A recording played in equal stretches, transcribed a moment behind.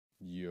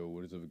Yo,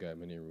 what is up, guys?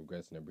 My name is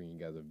Regrets, and I'm bringing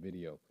you guys a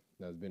video.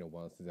 Now, it's been a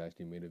while since I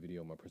actually made a video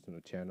on my personal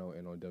channel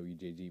and on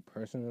WJG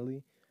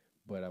personally,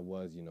 but I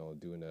was,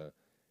 doing a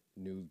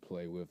news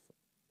play with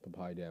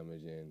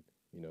PapayaDamage and,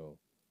 you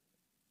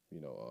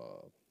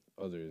know,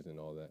 others and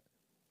all that.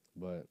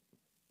 But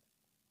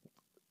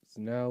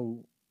so now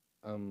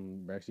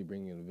I'm actually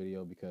bringing a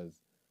video because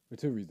for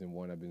two reasons.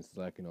 One, I've been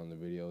slacking on the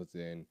videos,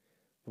 and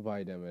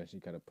PapayaDamage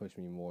actually kind of pushed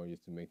me more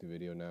just to make the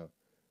video now.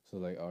 So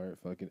like, all right,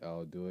 fuck it,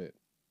 I'll do it.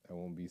 I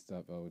won't be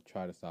stop. I'll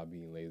try to stop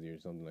being lazy or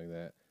something like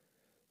that.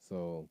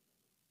 So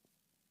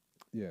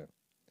yeah,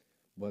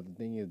 but the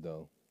thing is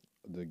though,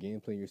 the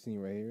gameplay you're seeing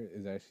right here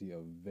is actually a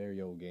very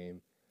old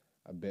game.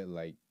 I bet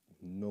like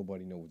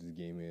nobody knows what this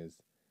game is,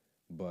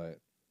 but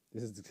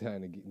this is the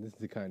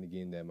kind of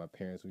game that my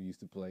parents were used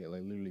to play.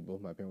 Like literally,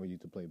 both my parents were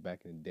used to play back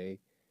in the day,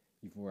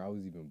 before I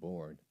was even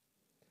born.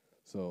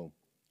 So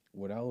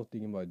what I was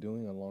thinking about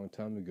doing a long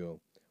time ago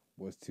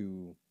was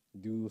to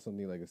do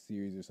something like a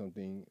series or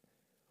something,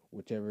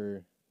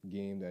 whichever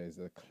game that is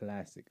a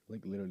classic,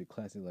 like literally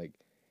classic, like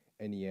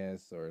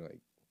NES or like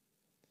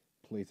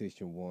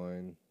PlayStation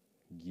 1,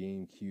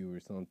 GameCube or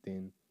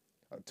something,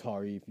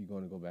 Atari if you're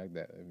gonna go back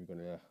that if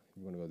you're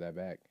gonna go that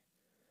back.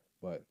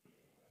 But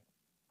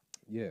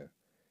yeah,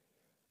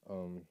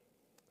 um,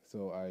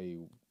 so I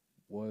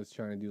was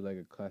trying to do like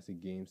a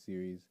classic game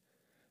series,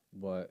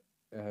 but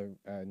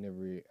I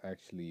never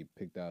actually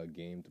picked out a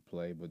game to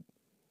play. But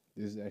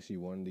this is actually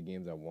one of the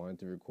games I wanted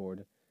to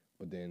record,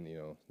 but then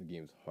the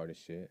game's hard as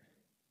shit,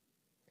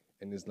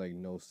 and it's like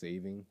no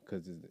saving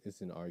because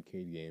it's an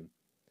arcade game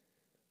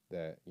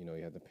that you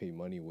have to pay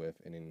money with,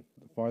 and then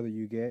the farther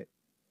you get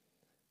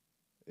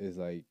is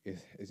like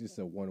it's just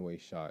a one way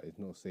shot. It's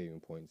no saving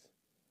points.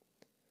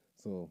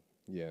 So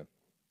yeah,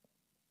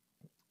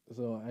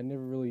 so I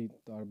never really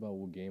thought about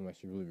what game I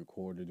should really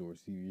record or do a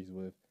series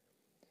with,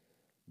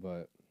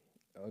 but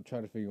I'll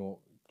try to figure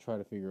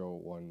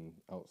out one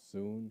out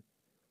soon,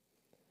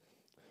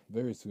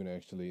 very soon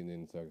actually, and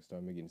then so I can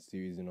start making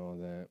series and all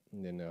that,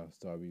 and then I'll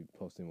start be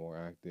posting more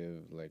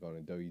active like on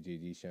a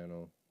WJG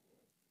channel,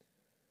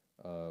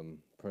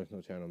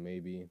 personal channel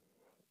maybe.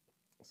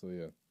 So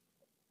yeah.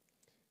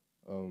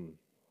 Um,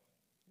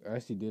 I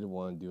actually did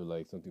want to do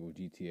like something with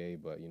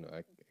GTA, but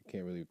I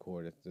can't really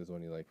record. There's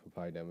only like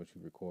PapayaDamage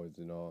who records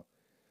and all,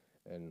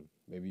 and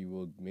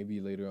maybe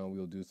later on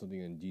we'll do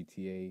something in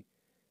GTA,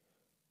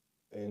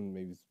 and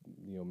maybe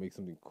make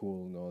something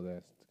cool and all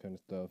that kind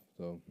of stuff.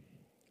 So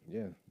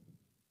yeah,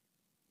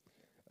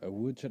 I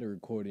would try to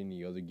record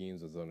any other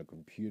games that's on a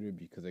computer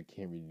because I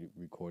can't really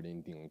record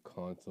anything on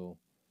console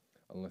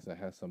unless I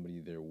have somebody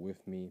there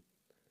with me.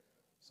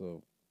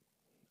 So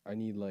I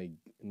need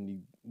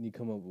to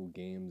come up with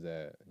games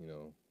that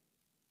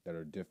that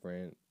are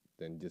different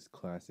than just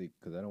classic,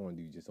 because I don't want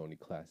to do just only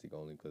classic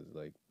only, because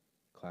like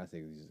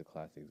classic is just a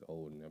classic is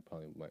old and I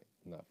probably might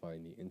not find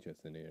any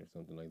interest in it or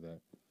something like that.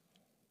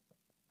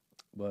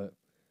 But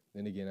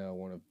then again, I don't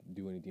want to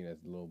do anything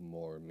that's a little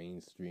more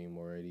mainstream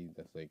already,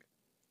 that's like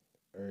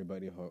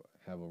everybody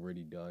have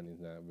already done, is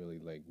not really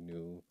like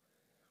new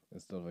and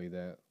stuff like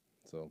that.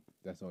 So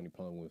that's the only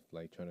problem with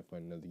like trying to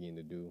find another game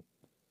to do,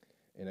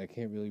 and I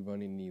can't really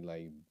run any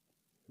like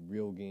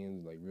real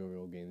games, like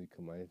real games,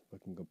 because my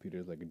fucking computer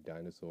is like a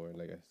dinosaur.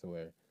 Like I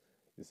swear,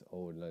 it's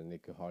old, and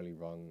it could hardly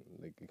run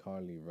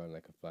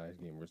like a flash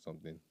game or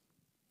something.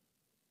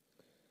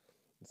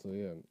 So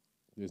yeah,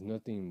 there's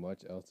nothing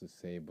much else to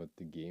say but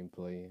the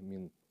gameplay. I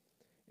mean,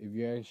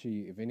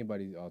 if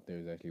anybody out there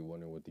is actually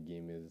wondering what the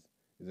game is,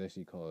 it's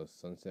actually called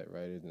Sunset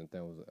Riders, and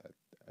that was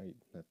I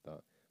not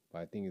thought, but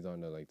I think it's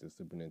on the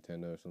Super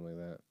Nintendo or something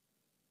like that,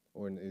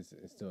 or it's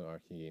still an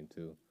arcade game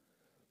too,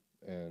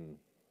 and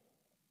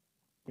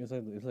it's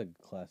like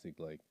classic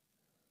like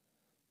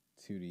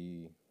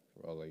 2D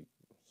or like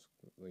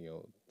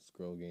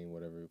scroll game,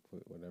 whatever,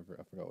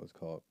 I forgot what it's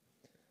called,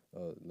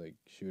 like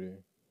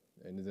shooter,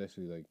 and it's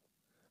actually like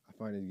I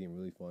find this game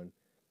really fun.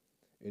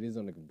 It is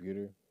on the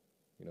computer,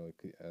 it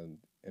could,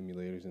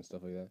 emulators and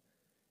stuff like that,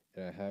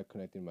 and I had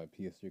connected my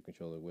PS3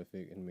 controller with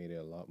it and made it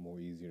a lot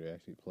more easier to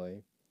actually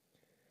play.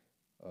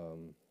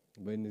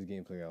 But in this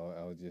gameplay,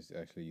 I was just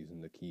actually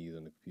using the keys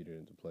on the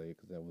computer to play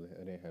because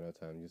I didn't have no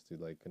time just to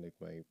like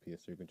connect my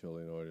PS3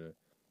 controller in order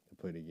to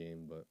play the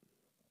game. But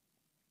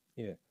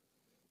yeah,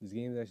 this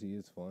game actually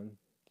is fun.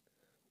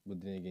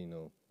 But then again,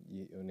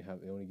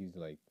 it only gives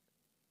you like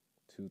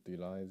 2 3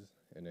 lives,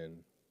 and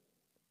then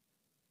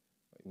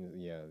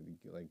yeah,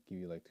 like give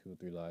you like 2 or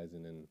 3 lives,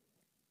 and then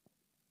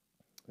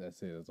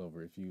that's it. That's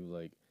over. If you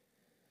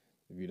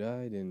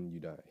die, then you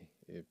die.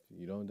 If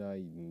you don't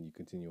die, then you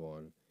continue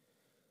on.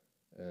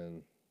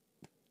 And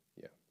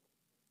yeah,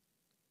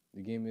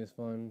 the game is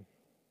fun.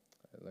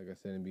 Like I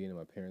said in the beginning,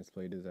 my parents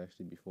played this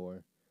actually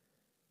before,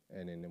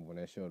 and then when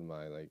I showed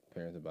my like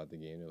parents about the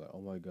game, they're like,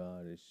 "Oh my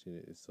god, this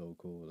shit is so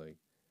cool!" Like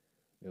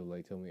they'll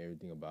like tell me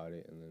everything about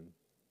it, and then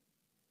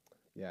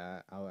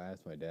yeah, I'll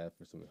ask my dad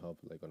for some help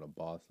like on a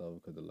boss level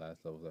because the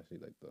last level is actually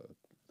like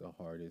the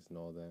hardest and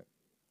all that.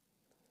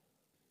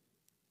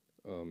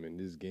 And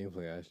this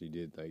gameplay I actually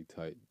did like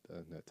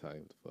not tight,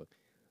 what the fuck.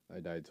 I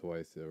died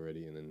twice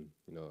already, and then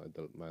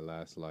at my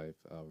last life,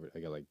 I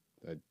got like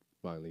I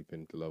finally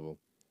finished the level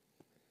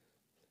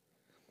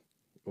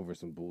over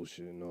some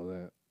bullshit and all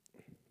that.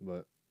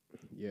 But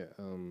yeah,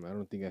 I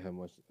don't think I have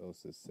much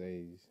else to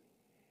say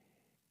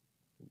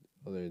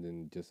other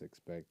than just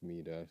expect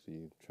me to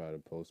actually try to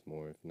post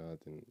more. If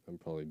not, then I'm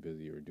probably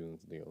busy or doing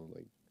something else.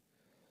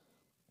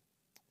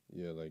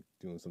 Like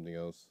doing something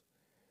else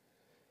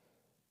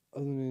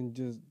other than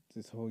just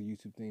this whole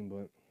YouTube thing.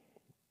 But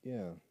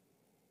yeah,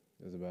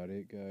 that's about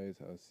it, guys.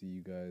 I'll see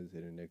you guys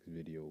in the next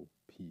video.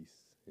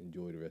 Peace.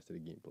 Enjoy the rest of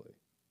the gameplay.